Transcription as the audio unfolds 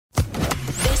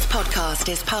podcast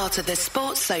is part of the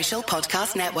Sports Social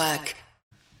Podcast Network.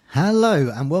 Hello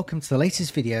and welcome to the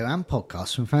latest video and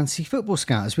podcast from Fantasy Football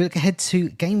Scout as we look ahead to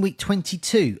Game Week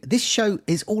 22. This show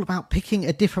is all about picking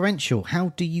a differential.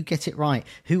 How do you get it right?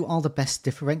 Who are the best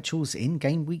differentials in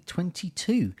Game Week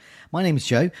 22? My name is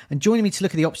Joe and joining me to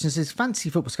look at the options is Fantasy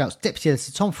Football Scout's Deputy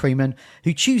Editor Tom Freeman,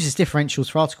 who chooses differentials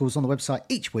for articles on the website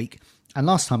each week. And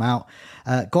last time out,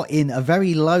 got in a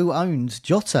very low-owned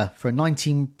Jota for a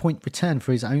 19-point return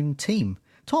for his own team.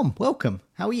 Tom, welcome.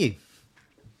 How are you?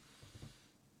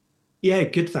 Yeah,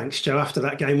 good. Thanks, Joe. After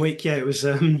that game week, it was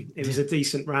a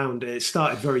decent round. It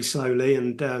started very slowly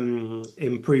and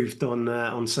improved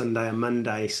on Sunday and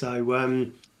Monday.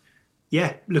 So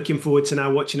looking forward to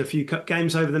now watching a few cup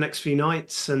games over the next few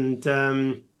nights, and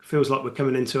feels like we're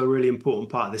coming into a really important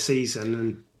part of the season,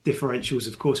 and differentials,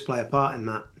 of course, play a part in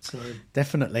that. So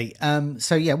definitely.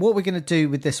 What we're going to do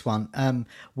with this one,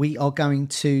 we are going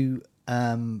to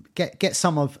get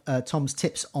some of Tom's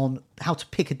tips on how to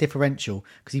pick a differential,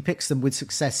 because he picks them with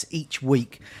success each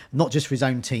week, not just for his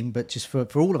own team, but just for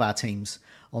all of our teams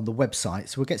on the website.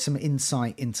 So we'll get some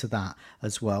insight into that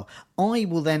as well. I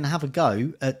will then have a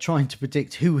go at trying to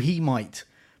predict who he might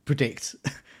predict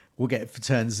will get for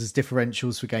turns as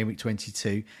differentials for Game Week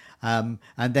 22. And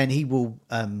then he will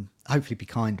hopefully be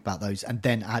kind about those and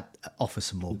then offer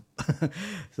some more.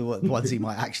 The ones he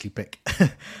might actually pick.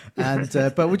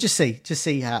 But we'll just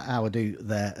see how I do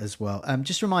there as well.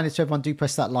 Just a reminder to everyone, do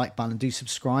press that like button and do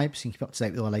subscribe so you can keep up to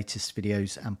date with our latest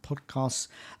videos and podcasts.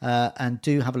 And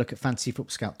do have a look at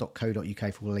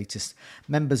fantasyfootballscout.co.uk for all the latest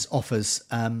members offers.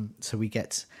 So we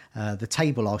get the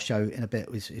table I'll show in a bit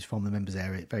is from the members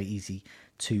area. Very easy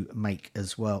to make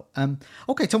as well.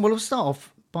 Okay, Tom, well, we'll start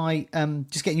off by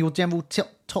just getting your general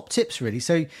top tips, really.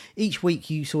 So each week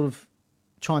you sort of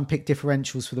try and pick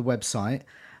differentials for the website.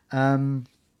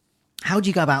 How do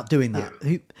you go about doing that?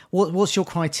 Yeah. What's your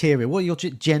criteria? What are your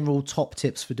general top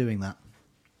tips for doing that?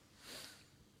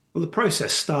 Well, the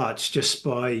process starts just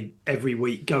by every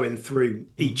week going through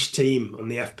each team on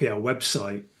the FPL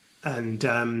website. And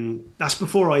that's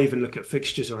before I even look at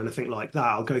fixtures or anything like that.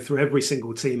 I'll go through every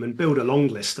single team and build a long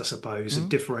list, I suppose, of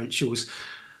differentials,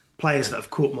 players that have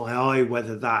caught my eye,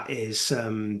 whether that is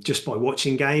just by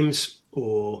watching games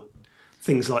or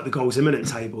things like the goals imminent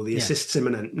table, the assists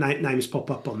imminent, names pop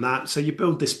up on that. So you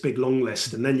build this big long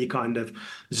list and then you kind of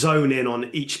zone in on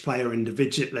each player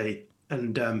individually.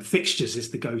 And fixtures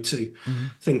is the go-to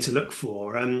thing to look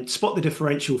for. Spot the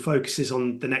differential focuses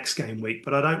on the next game week,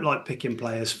 but I don't like picking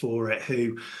players for it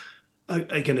who are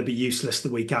going to be useless the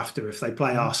week after. If they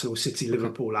play Arsenal, City,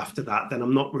 Liverpool after that, then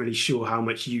I'm not really sure how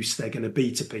much use they're going to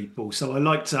be to people. So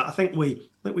I think we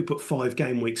put 5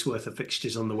 game weeks worth of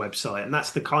fixtures on the website, and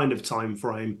that's the kind of time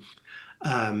frame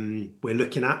we're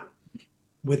looking at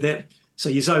with it. So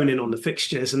you zone in on the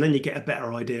fixtures and then you get a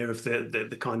better idea of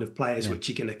the kind of players which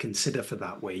you're going to consider for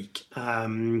that week.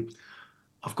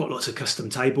 I've got lots of custom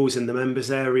tables in the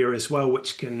members area as well,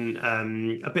 which can,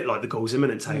 a bit like the goals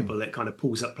imminent table, it kind of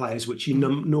pulls up players which you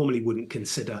normally wouldn't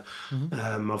consider.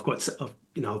 I've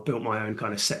built my own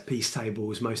kind of set piece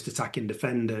tables, most attacking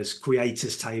defenders,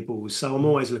 creators tables. So I'm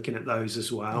always looking at those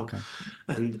as well. Okay.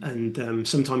 And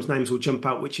sometimes names will jump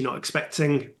out which you're not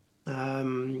expecting.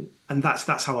 And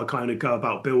that's how I kind of go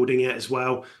about building it as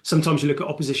well. Sometimes you look at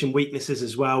opposition weaknesses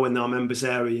as well. In our members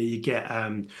area, you get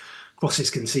crosses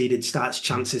conceded stats,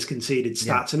 chances conceded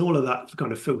stats, and all of that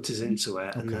kind of filters into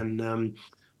it. Okay. And then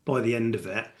by the end of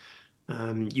it,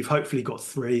 you've hopefully got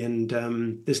 3.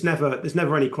 And there's never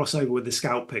any crossover with the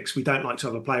scout picks. We don't like to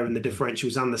have a player in the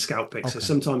differentials and the scout picks. Okay. So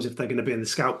sometimes if they're going to be in the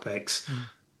scout picks,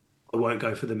 I won't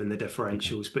go for them in the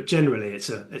differentials, but generally it's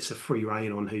a free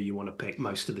rein on who you want to pick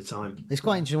most of the time. It's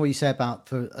quite interesting what you say about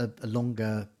for a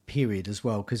longer period as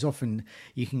well, because often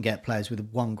you can get players with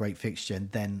one great fixture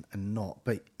and not.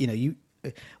 But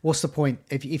what's the point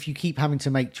if you keep having to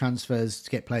make transfers to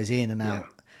get players in and out,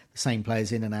 the same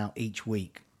players in and out each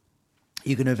week?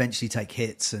 You're going to eventually take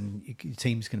hits, and your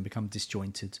team's going to become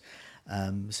disjointed.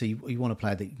 So you want a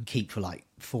player that you can keep for like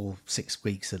 4-6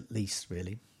 weeks at least,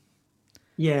 really.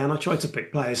 Yeah, and I try to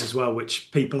pick players as well,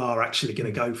 which people are actually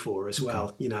going to go for as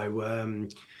well. Okay.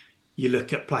 You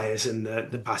look at players in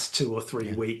the past 2 or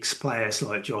 3 weeks, players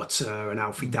like Jota and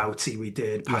Alfie Doughty we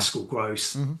did, Pascal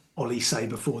Gross, Olise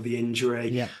before the injury.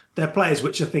 Yeah. They're players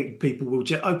which I think people will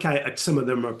some of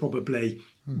them are probably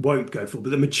won't go for, but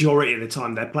the majority of the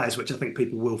time they're players which I think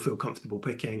people will feel comfortable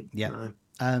picking. Yeah.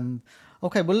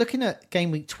 Okay, we're looking at Game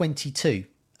Week 22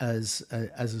 as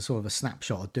a sort of a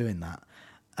snapshot of doing that.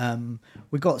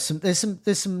 We've got there's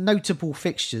some notable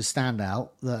fixtures stand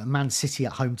out. Man City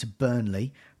at home to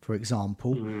Burnley for for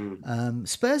example.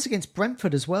 Spurs against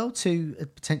Brentford as well, two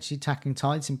potentially attacking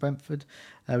tides in Brentford.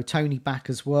 Tony back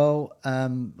as well,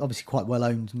 obviously quite well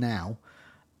owned now,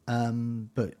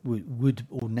 but would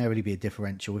ordinarily be a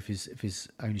differential if his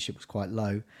ownership was quite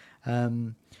low.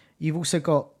 You've also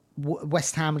got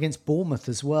West Ham against Bournemouth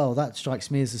as well. That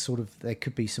strikes me as a sort of, there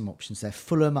could be some options there.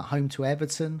 Fulham at home to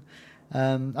Everton.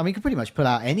 I mean, you could pretty much pull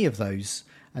out any of those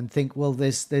and think, well,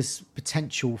 there's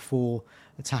potential for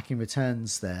attacking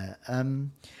returns there. I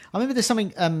remember there's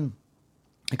something,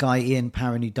 a guy, Ian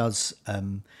Parron, who does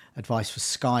advice for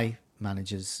Sky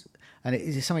managers, and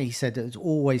it's something he said that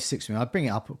always sticks with me. I bring it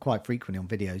up quite frequently on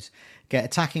videos. Get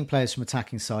attacking players from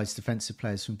attacking sides, defensive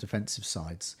players from defensive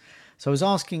sides. So I was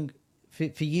asking,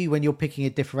 for you, when you're picking a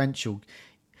differential,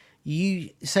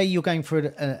 you say you're going for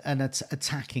an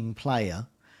attacking player,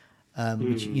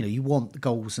 which, you know, you want the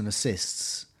goals and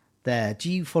assists there.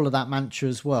 Do you follow that mantra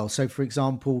as well? So, for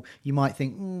example, you might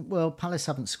think, well, Palace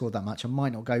haven't scored that much, I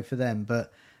might not go for them,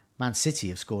 but Man City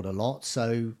have scored a lot,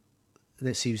 so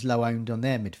let's see who's low owned on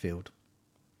their midfield.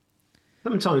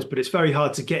 Sometimes, but it's very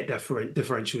hard to get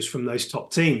differentials from those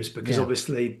top teams because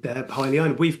obviously they're highly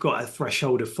owned. We've got a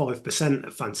threshold of 5%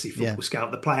 at Fantasy Football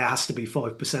Scout. The player has to be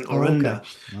 5% or under.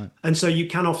 Right. And so you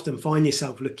can often find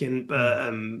yourself looking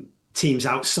at teams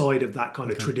outside of that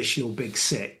kind of traditional big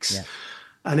six. Yeah.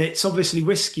 And it's obviously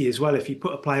risky as well if you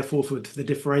put a player forward for the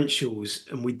differentials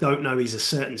and we don't know he's a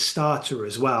certain starter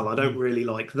as well. I don't really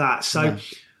like that. So...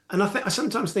 And I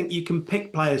sometimes think you can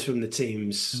pick players from the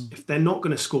teams if they're not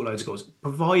going to score loads of goals,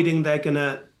 providing they're going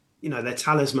to, you know, they're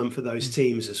talisman for those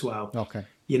teams as well. Okay.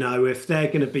 You know, if they're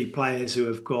going to be players who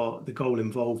have got the goal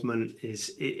involvement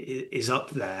is up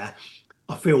there,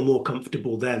 I feel more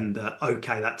comfortable then that,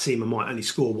 okay, that team might only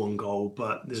score one goal,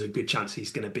 but there's a good chance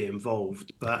he's going to be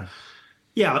involved. But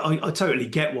yeah, I totally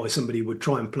get why somebody would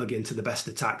try and plug into the best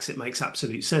attacks. It makes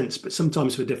absolute sense. But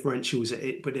sometimes for differentials,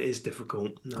 it is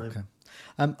difficult. No. Okay.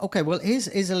 Okay, well,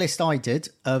 here's a list I did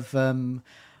of, so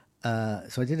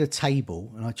I did a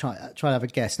table and I try to have a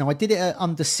guess. Now, I did it at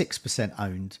under 6%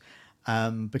 owned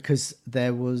because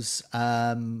there was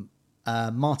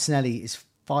Martinelli is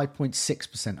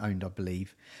 5.6% owned, I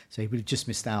believe. So he would have just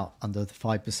missed out under the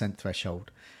 5%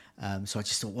 threshold. So I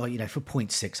just thought, well, you know, for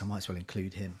 0.6, I might as well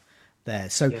include him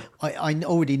there. So I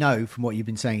already know from what you've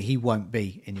been saying he won't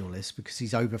be in your list because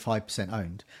he's over 5%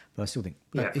 owned, but I still think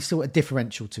it's still a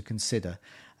differential to consider.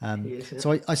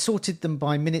 So I sorted them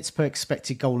by minutes per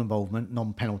expected goal involvement,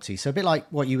 non-penalty. So a bit like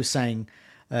what you were saying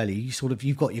earlier,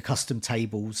 you've got your custom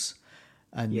tables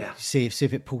and see if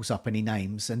it pulls up any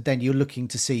names, and then you're looking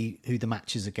to see who the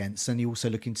match is against, and you're also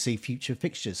looking to see future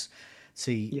fixtures,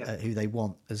 see who they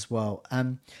want as well.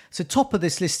 So top of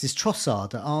this list is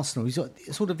Trossard at Arsenal. He's got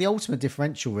sort of the ultimate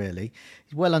differential, really.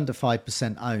 He's well under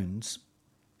 5% owned.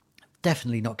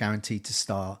 Definitely not guaranteed to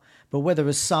start, but whether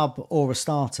a sub or a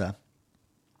starter,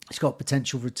 he's got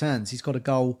potential returns. He's got a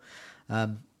goal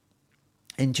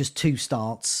in just 2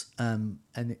 starts, and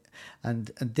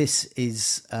this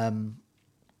is.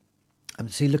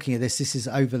 So looking at this is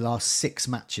over the last 6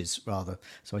 matches, rather.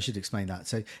 So I should explain that.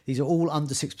 So these are all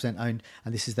under 6% owned,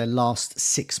 and this is their last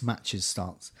 6 matches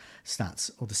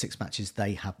stats, or the 6 matches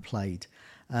they have played.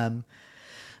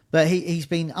 But he's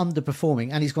been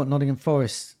underperforming, and he's got Nottingham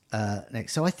Forest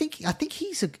next. So I think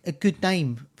he's a good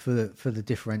name for the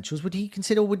differentials. Would he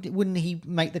consider? Wouldn't he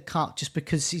make the cut just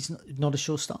because he's not a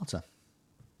sure starter?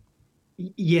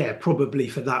 Yeah, probably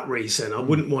for that reason. I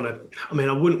wouldn't want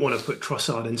to put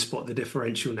Trossard in spot the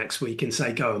differential next week and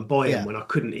say go and buy him when I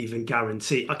couldn't even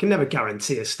guarantee. I can never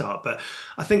guarantee a start, but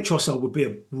I think Trossard would be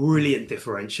a brilliant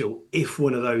differential if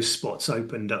one of those spots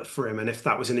opened up for him. And if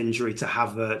that was an injury to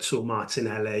Havertz or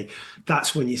Martinelli,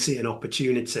 that's when you see an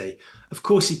opportunity. Of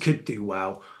course, he could do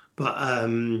well, but I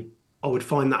would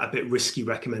find that a bit risky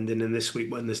recommending him this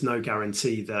week when there's no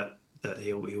guarantee that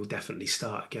he'll definitely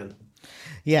start again.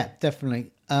 Yeah, definitely.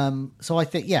 So I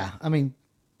think,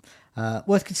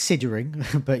 worth considering,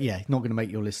 but not going to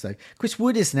make your list though. Chris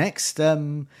Wood is next.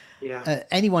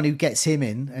 Anyone who gets him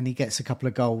in and he gets a couple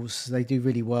of goals, they do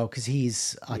really well because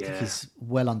I think he's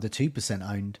well under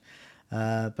 2% owned.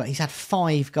 But he's had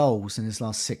 5 goals in his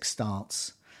last 6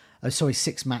 starts.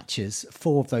 6 matches.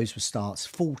 4 of those were starts.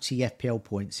 40 FPL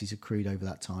points he's accrued over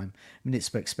that time. Minutes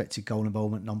per expected goal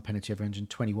involvement, non-penalty over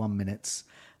 121 minutes.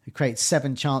 He created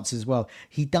 7 chances as well.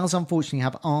 He does unfortunately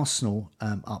have Arsenal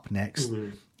up next,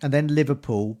 and then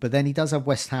Liverpool, but then he does have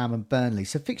West Ham and Burnley.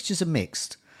 So fixtures are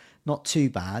mixed, not too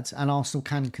bad, and Arsenal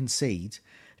can concede.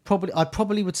 I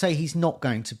probably would say he's not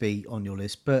going to be on your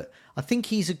list, but I think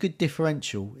he's a good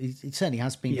differential. He certainly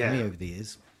has been for me over the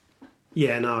years.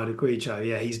 Yeah, no, I'd agree, Joe.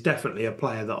 Yeah, he's definitely a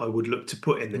player that I would look to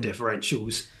put in the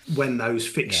differentials when those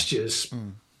Yeah. fixtures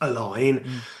align.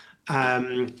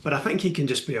 But I think he can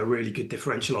just be a really good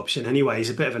differential option anyway. He's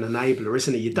a bit of an enabler,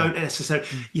 isn't he? You Yeah. don't necessarily,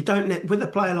 with a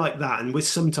player like that, and with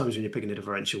sometimes when you're picking a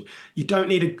differential, you don't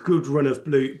need a good run of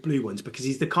blue ones because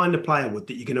he's the kind of player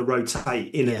that you're going to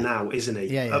rotate in and Yeah. out, isn't he?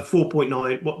 Yeah. Yeah. At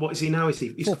 4.9, what is he now? He's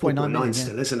 4.9 4.9 million. Yeah.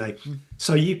 still, isn't he?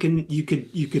 So you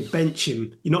could bench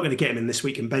him. You're not going to get him in this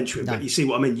week and bench him, but No. you see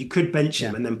what I mean. You could bench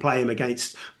him Yeah. and then play him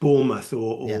against Bournemouth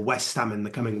or Yeah. West Ham in the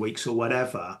coming weeks or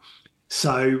whatever.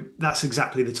 So that's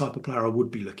exactly the type of player I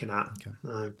would be looking at.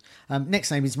 Okay. Next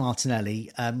name is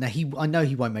Martinelli. Now I know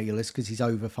he won't make your list because he's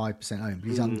over 5% owned, but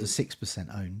he's under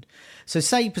 6% owned. So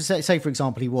say for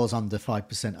example he was under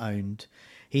 5% owned,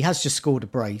 he has just scored a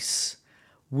brace.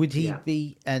 Would he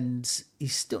be? And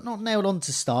he's still not nailed on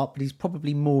to start, but he's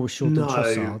probably more assured than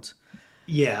Trossard.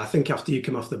 Yeah, I think after you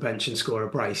come off the bench and score a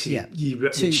brace, your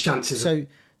chances of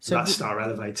that star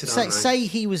elevated. Say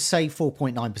he was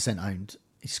 4.9% owned.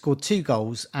 He scored 2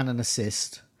 goals and an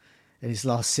assist in his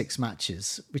last 6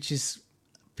 matches, which is,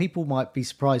 people might be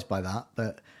surprised by that,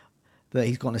 but that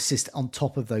he's got an assist on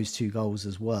top of those 2 goals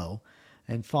as well,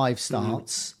 and 5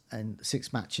 starts and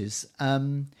 6 matches.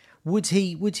 Would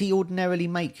he ordinarily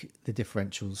make the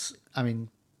differentials? I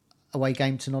mean, away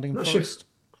game to Nottingham Forest.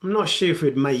 I'm not sure if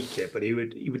he'd make it, but he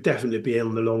would definitely be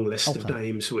on the long list of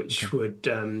names, which would.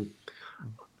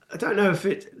 I don't know if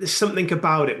there's something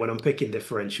about it when I'm picking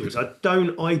differentials. I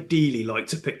don't ideally like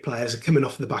to pick players coming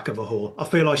off the back of a haul. I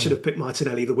feel I should have picked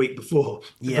Martinelli the week before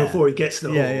he gets the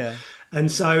haul. Yeah. And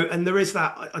there is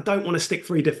that. I don't want to stick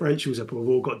 3 differentials up. We've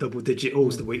all got double-digit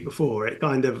hauls the week before. It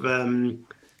kind of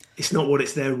it's not what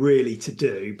it's there really to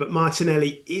do. But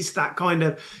Martinelli is that kind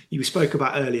of you spoke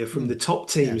about earlier from the top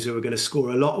teams who are going to score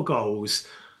a lot of goals.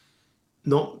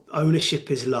 Not ownership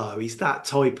is low. He's that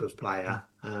type of player.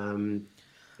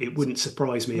 It wouldn't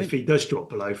surprise me if he does drop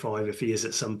below 5, if he is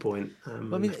at some point.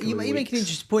 You make an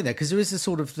interesting point there, because there is a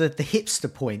sort of the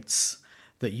hipster points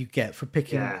that you get for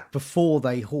picking before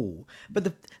they haul. But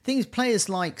the thing is, players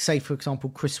like, say, for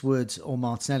example, Chris Wood or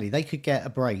Martinelli, they could get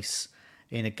a brace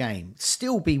in a game,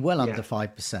 still be well under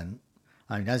 5%,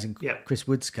 I mean, as in Chris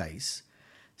Wood's case.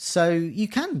 So you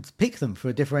can pick them for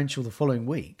a differential the following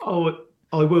week. Oh,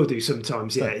 I will do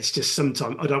sometimes, yeah. It's just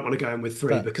sometimes I don't want to go in with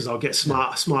 3 because I'll get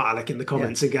smart Alec in the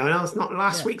comments and going, "Oh, it's not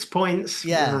last week's points."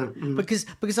 Yeah, because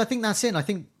I think that's it. I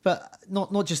think, but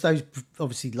not just those.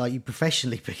 Obviously, like you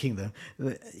professionally picking them.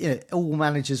 All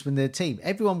managers when their team,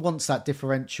 everyone wants that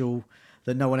differential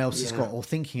that no one else has got or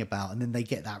thinking about, and then they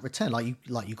get that return,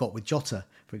 like you got with Jota,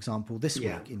 for example, this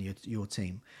week in your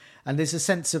team. And there's a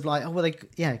sense of like, oh well,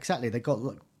 exactly. They got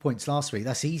points last week.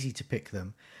 That's easy to pick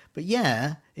them. But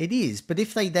yeah, it is. But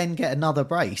if they then get another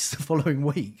brace the following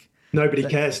week, nobody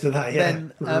cares to that. Yeah,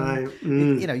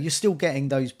 then you're still getting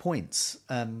those points.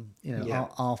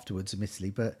 Afterwards,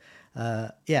 admittedly. But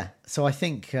so I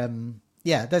think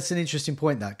that's an interesting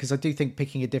point, that, because I do think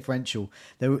picking a differential,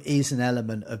 there is an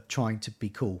element of trying to be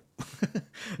cool.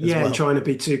 And trying to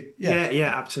be too.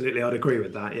 Yeah, absolutely. I'd agree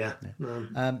with that. Yeah.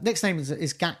 Next name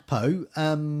is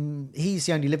Gakpo. He's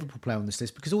the only Liverpool player on this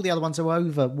list because all the other ones are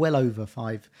well over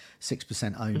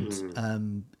 5-6%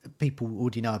 owned. People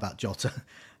already know about Jota,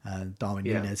 Darwin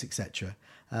Núñez, etc.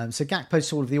 So Gakpo's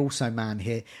sort of the also man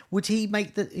here. Would he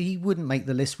make he wouldn't make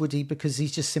the list, would he? Because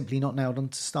he's just simply not nailed on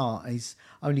to start. He's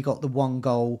only got the 1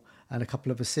 goal and a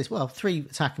couple of assists. Well, 3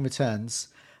 attacking returns,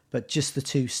 but just the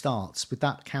 2 starts. Would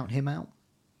that count him out?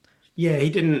 Yeah,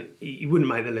 he wouldn't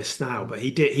make the list now, but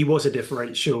he did. He was a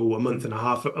differential a month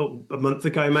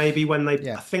ago, maybe, when I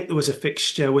think there was a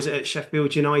fixture. Was it at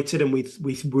Sheffield United? And we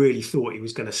really thought he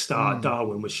was going to start.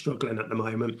 Darwin was struggling at the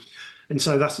moment. And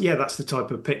so that's the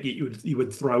type of pick you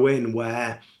would throw in,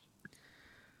 where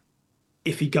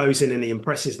if he goes in and he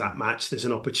impresses that match, there's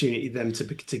an opportunity then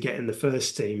to get in the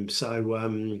first team. So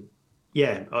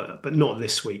but not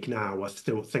this week now. I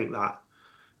still think that.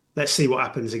 Let's see what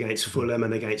happens against Fulham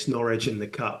and against Norwich in the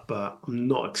Cup, but I'm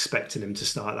not expecting him to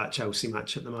start that Chelsea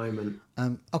match at the moment.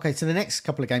 Okay, so the next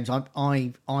couple of games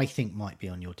I think might be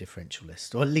on your differential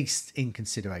list, or at least in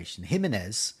consideration.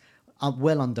 Jimenez,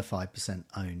 well under 5%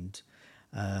 owned.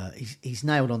 He's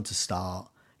nailed on to start.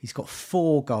 He's got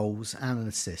 4 goals and an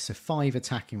assist, so 5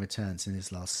 attacking returns in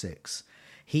his last 6.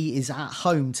 He is at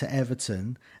home to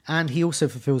Everton, and he also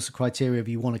fulfills the criteria if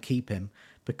you want to keep him,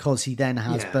 because he then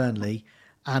has Burnley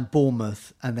and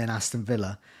Bournemouth and then Aston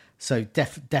Villa. So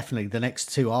definitely the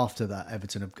next 2 after that,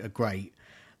 Everton, are great.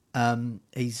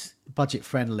 He's budget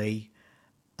friendly.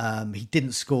 He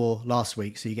didn't score last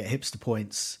week, so you get hipster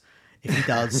points if he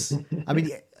does. I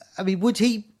mean,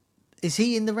 is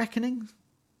he in the reckoning?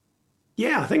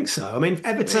 Yeah, I think so. I mean,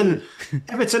 Everton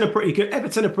are pretty good.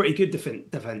 Everton are pretty good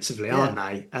defensively, Yeah,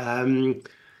 aren't they?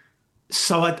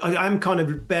 So I am kind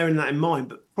of bearing that in mind.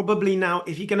 But probably now,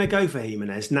 if you're going to go for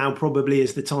Jimenez, now probably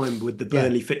is the time with the yeah,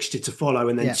 Burnley fixture to follow,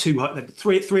 and then yeah,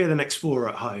 three of the next four are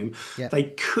at home. yeah. They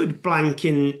could blank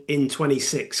in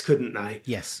 26, couldn't they?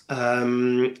 Yes, we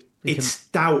can. It's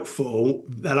doubtful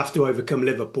they'll have to overcome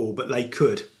Liverpool, but they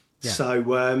could. Yeah,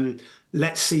 So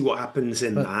let's see what happens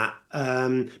in but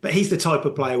that. But he's the type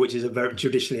of player which is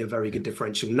traditionally a very good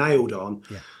differential, nailed on,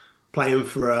 yeah. playing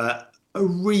for a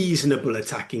reasonable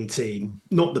attacking team,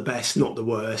 not the best, not the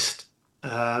worst.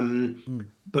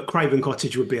 But Craven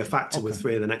Cottage would be a factor Okay. with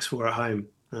three of the next four at home.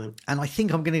 And I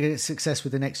think I'm going to get success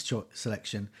with the next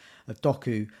selection of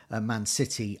Doku, Man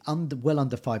City, well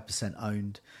under 5%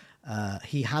 owned.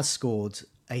 He has scored.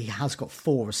 He has got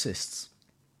 4 assists,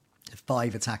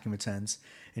 5 attacking returns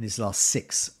in his last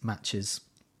 6 matches.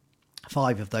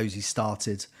 5 of those he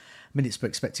started. Minutes per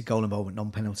expected goal involvement,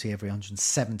 non-penalty every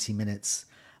 170 minutes.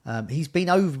 He's been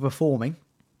overperforming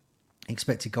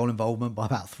expected goal involvement by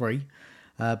about 3.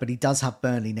 But he does have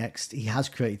Burnley next. He has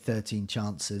created 13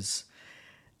 chances.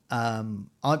 He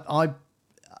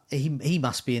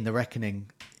must be in the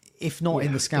reckoning, if not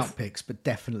in the scout picks, but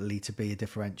definitely to be a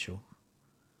differential.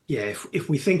 Yeah, if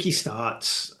we think he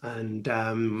starts, and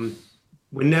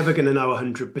we're never going to know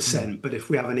 100%, but if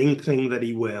we have an inkling that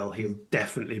he will, he'll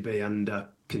definitely be under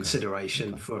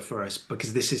consideration for us,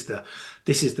 because this is the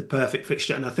perfect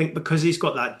fixture. And I think because he's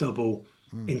got that double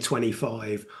in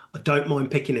 25, I don't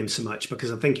mind picking him so much,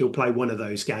 because I think he'll play one of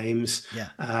those games. Yeah.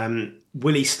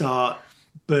 Will he start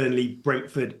Burnley,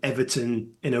 Brentford,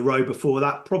 Everton in a row before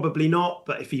that? Probably not.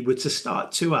 But if he were to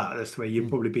start 2 out of the 3, you'd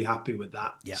probably be happy with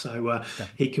that. Yeah. So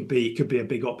he could be a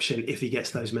big option if he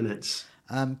gets those minutes.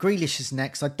 Grealish is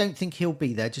next. I don't think he'll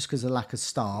be there just because of lack of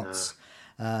starts.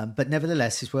 No. But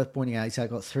nevertheless, it's worth pointing out he's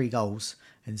got 3 goals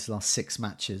in his last 6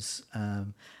 matches.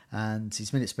 And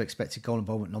his minutes per expected goal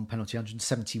involvement, non-penalty,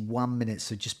 171 minutes,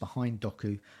 so just behind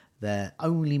Doku. They're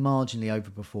only marginally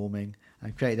overperforming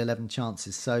and created 11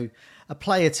 chances. So a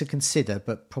player to consider,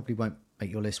 but probably won't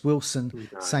make your list. Wilson,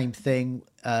 same thing.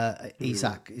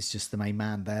 Isak is just the main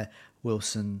man there.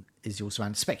 Wilson is also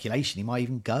around. Speculation, he might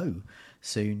even go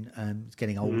soon. He's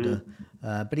getting older.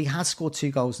 But he has scored 2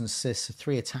 goals and assists, so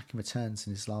 3 attacking returns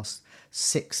in his last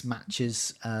 6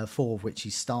 matches, 4 of which he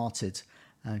started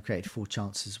and created 4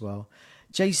 chances as well.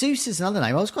 Jesus is another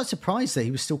name. I was quite surprised that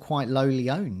he was still quite lowly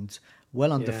owned,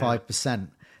 well under 5%.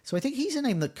 So I think he's a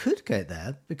name that could get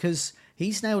there because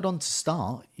he's nailed on to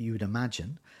start, you would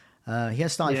imagine. He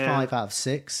has started 5 out of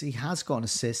 6. He has got an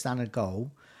assist and a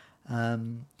goal.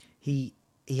 He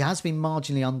has been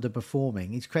marginally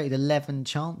underperforming. He's created 11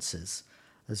 chances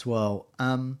as well.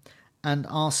 And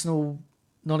Arsenal,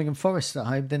 Nottingham Forest at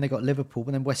home, then they got Liverpool,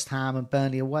 and then West Ham and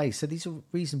Burnley away. So these are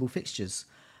reasonable fixtures.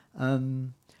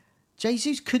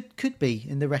 Jesus could be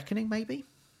in the reckoning, maybe.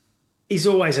 He's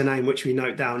always a name which we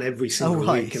note down every single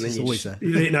week, and then he's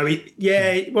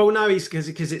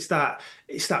because it's that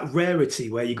rarity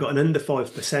where you've got an under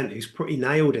 5% who's pretty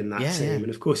nailed in that team, and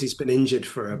of course he's been injured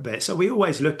for a bit, so we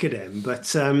always look at him,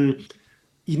 but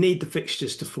you need the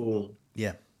fixtures to fall.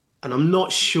 Yeah, and I'm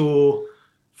not sure.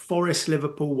 Forest,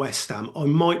 Liverpool, West Ham. I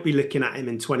might be looking at him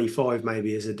in 25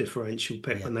 maybe as a differential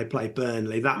pick when they play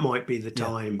Burnley. That might be the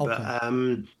time,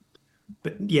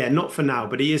 but yeah, not for now.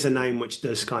 But he is a name which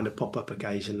does kind of pop up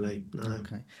occasionally.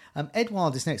 Okay.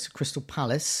 Edouard is next to Crystal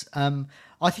Palace. I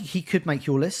think he could make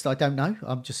your list. I don't know.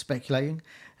 I'm just speculating.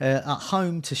 At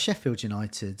home to Sheffield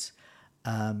United,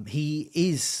 he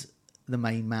is the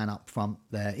main man up front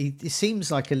there. It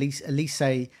seems like Elise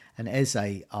and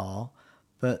Eze are,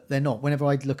 but they're not. Whenever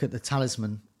I look at the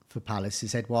talisman for Palace,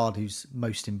 it's Edouard who's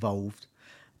most involved.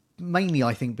 Mainly,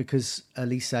 I think, because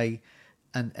Elise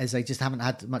and Eze just haven't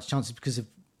had much chances because of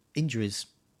injuries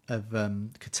have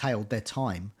curtailed their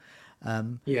time.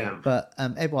 But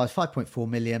Edouard, 5.4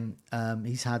 million.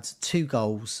 He's had 2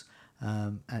 goals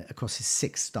across his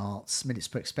 6 starts. Minutes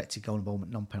per expected goal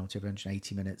involvement, non-penalty over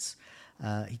 180 minutes.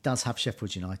 He does have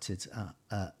Sheffield United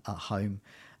at home.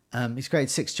 He's created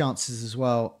 6 chances as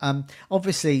well.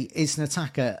 Obviously, it's an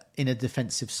attacker in a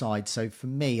defensive side. So for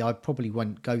me, I probably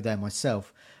won't go there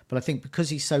myself. But I think because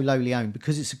he's so lowly owned,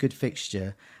 because it's a good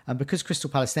fixture, and because Crystal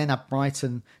Palace then have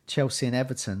Brighton, Chelsea and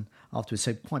Everton afterwards,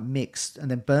 so quite mixed,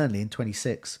 and then Burnley in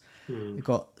 26. We've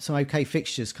got some okay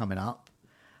fixtures coming up.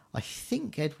 I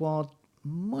think Edouard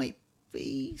might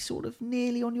be sort of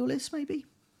nearly on your list, maybe?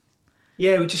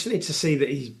 Yeah, we just need to see that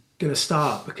he's going to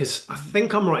start, because I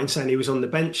think I'm right in saying he was on the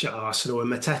bench at Arsenal and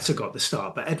Mateta got the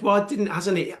start, but Edouard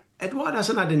hasn't he Edouard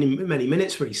hasn't had many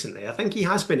minutes recently. I think he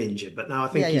has been injured, but now I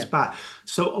think he's yeah. back.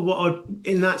 So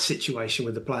in that situation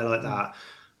with a player like that,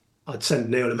 I'd send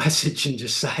Neil a message and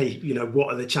just say,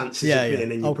 what are the chances of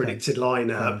being in your predicted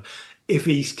lineup? If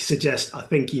he suggests, I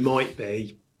think he might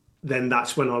be, then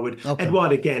that's when I would.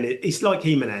 Edouard, again, it's like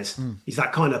Jimenez. He's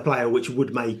that kind of player which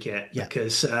would make it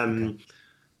because,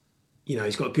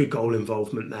 he's got good goal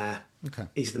involvement there.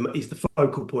 He's the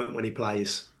focal point when he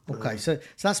plays. So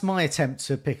that's my attempt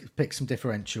to pick some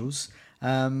differentials.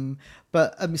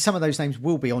 But I mean, some of those names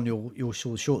will be on your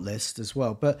short list as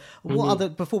well. But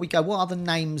before we go, what other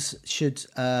names should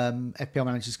FPL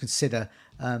managers consider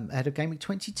ahead of Game Week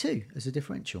 22 as a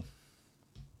differential?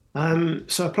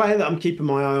 So a player that I'm keeping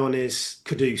my eye on is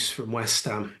Kudus from West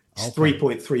Ham. It's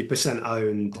 3.3%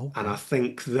 owned, and I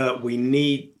think that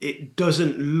it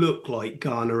doesn't look like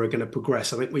Ghana are going to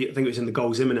progress. I think it was in the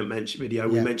goals imminent video.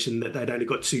 We mentioned that they'd only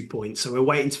got 2 points, so we're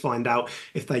waiting to find out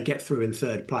if they get through in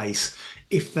third place.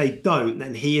 If they don't,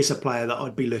 then he is a player that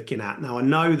I'd be looking at. Now I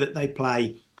know that they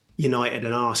play United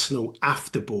and Arsenal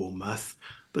after Bournemouth,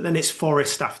 but then it's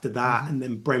Forest after that, and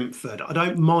then Brentford. I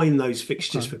don't mind those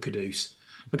fixtures for Kudus,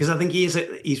 because I think he's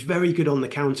very good on the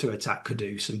counter-attack,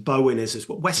 Kudus, and Bowen is as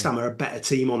well. West Ham are a better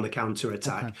team on the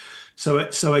counter-attack.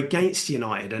 So against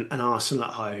United and Arsenal at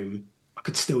home, I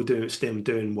could still do him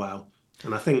doing well.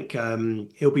 And I think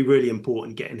he'll be really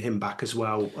important getting him back as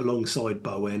well, alongside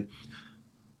Bowen.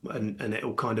 And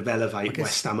it'll kind of elevate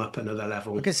West Ham up another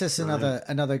level. I guess that's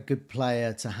another good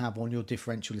player to have on your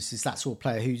differential list, is that sort of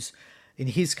player who's, in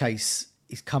his case,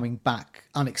 is coming back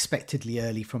unexpectedly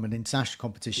early from an international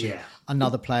competition. Yeah.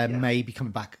 Another player may be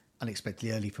coming back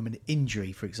unexpectedly early from an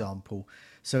injury, for example.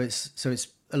 So it's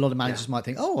a lot of managers might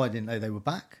think, I didn't know they were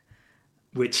back.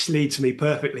 Which leads me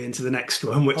perfectly into the next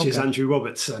one, which is Andrew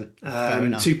Robertson.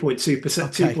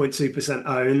 2.2%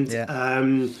 owned.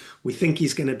 Yeah. We think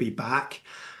he's going to be back.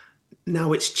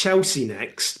 Now it's Chelsea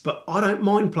next, but I don't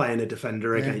mind playing a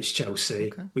defender against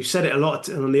Chelsea. We've said it a lot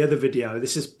on the other video.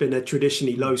 This has been a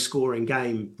traditionally low-scoring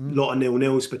game, a lot of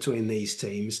 0-0s between these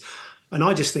teams. And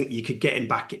I just think you could get him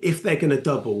back. If they're going to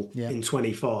double in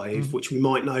 25, which we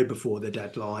might know before the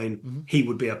deadline, he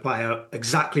would be a player,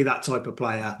 exactly that type of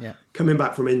player, coming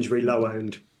back from injury,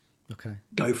 low-owned.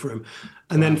 Go for him.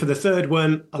 And then for the third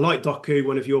one, I like Doku,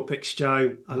 one of your picks,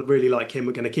 Joe. I really like him.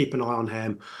 We're going to keep an eye on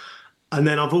him. And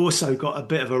then I've also got a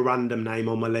bit of a random name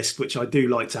on my list, which I do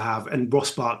like to have. And Ross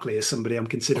Barkley is somebody I'm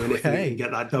considering if Luton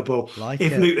get that double.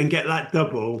 Luton get that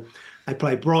double, they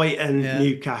play Brighton,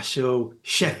 Newcastle,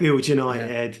 Sheffield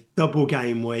United, double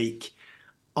game week.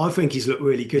 I think he's looked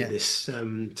really good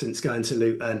since going to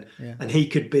Luton. And he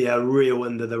could be a real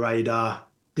under-the-radar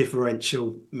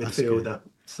differential midfielder.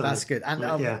 So, that's good. And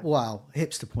wow,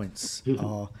 hipster points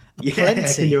are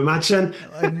plenty. Can you imagine?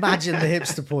 Imagine the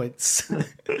hipster points.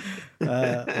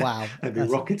 Wow. That'd be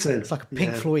rocketing. It's like a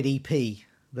Pink Floyd EP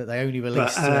that they only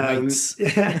released to their mates.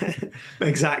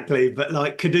 Exactly. But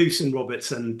like Kudus and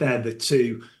Robertson, they're the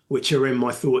two which are in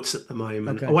my thoughts at the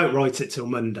moment. I won't write it till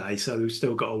Monday, so we've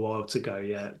still got a while to go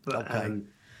yet. But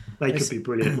they could be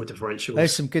brilliant with differentials.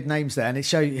 There's some good names there, and it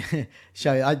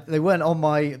they weren't on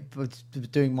my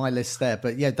doing my list there,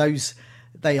 but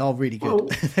they are really good. Well,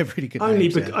 they're really good.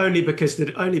 Only because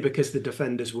the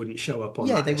defenders wouldn't show up on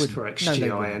that list for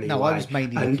XGI anyway. No, I was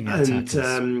mainly looking at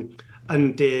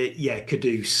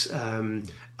Kudus.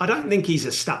 I don't think he's a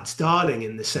stats darling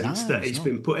in the sense that he's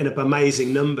been putting up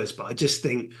amazing numbers, but I just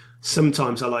think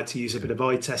sometimes I like to use a bit of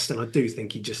eye test, and I do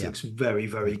think he just looks very,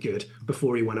 very good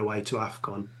before he went away to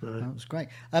AFCON. That was great.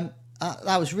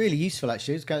 That was really useful,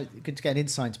 actually. It was good to get an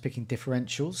insight into picking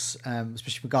differentials,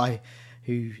 especially for a guy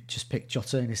who just picked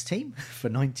Jota in his team for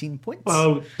 19 points.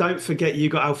 Well, don't forget you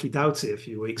got Alfie Doughty a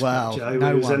few weeks back, Joe.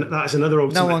 That's another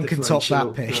ultimate no one can top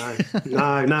that pick.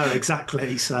 No,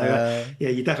 exactly. So,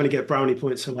 you definitely get brownie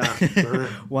points for that.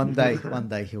 One day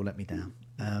he'll let me down.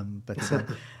 Thanks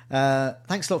a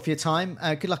lot for your time.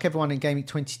 Good luck, everyone, in Game Week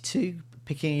 22,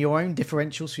 picking your own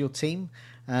differentials for your team,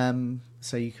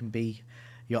 so you can be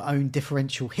your own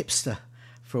differential hipster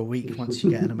for a week once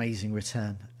you get an amazing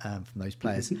return from those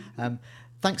players.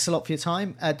 Thanks a lot for your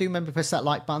time. Do remember to press that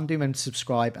like button, do remember to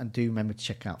subscribe, and do remember to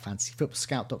check out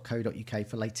fantasyfootballscout.co.uk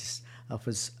for latest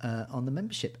offers on the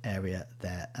membership area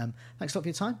there. Thanks a lot for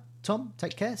your time. Tom,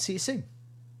 take care. See you soon.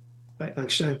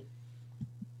 Thanks, Shane.